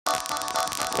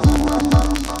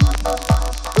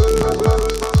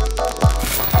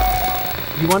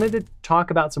You wanted to talk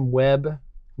about some web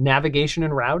navigation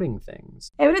and routing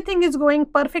things. Everything is going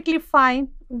perfectly fine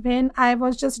when I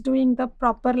was just doing the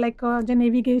proper the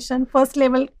navigation, first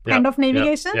level kind of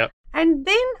navigation. And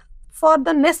then for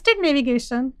the nested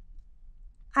navigation,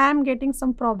 I am getting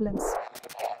some problems.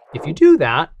 If you do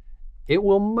that, it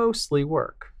will mostly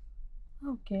work.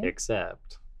 Okay.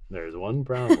 Except there's one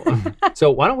problem.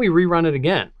 So why don't we rerun it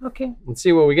again? Okay. Let's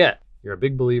see what we get. You're a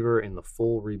big believer in the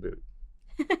full reboot.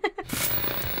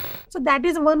 So that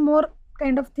is one more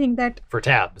kind of thing that for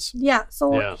tabs. Yeah.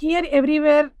 So here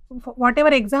everywhere, whatever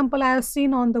example I have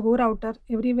seen on the GoRouter,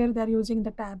 everywhere they're using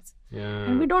the tabs. Yeah.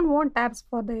 And we don't want tabs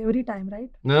for the every time, right?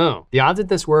 No. The odds that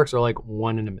this works are like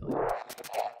 1 in a million.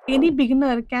 Any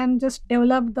beginner can just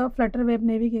develop the Flutter web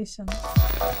navigation.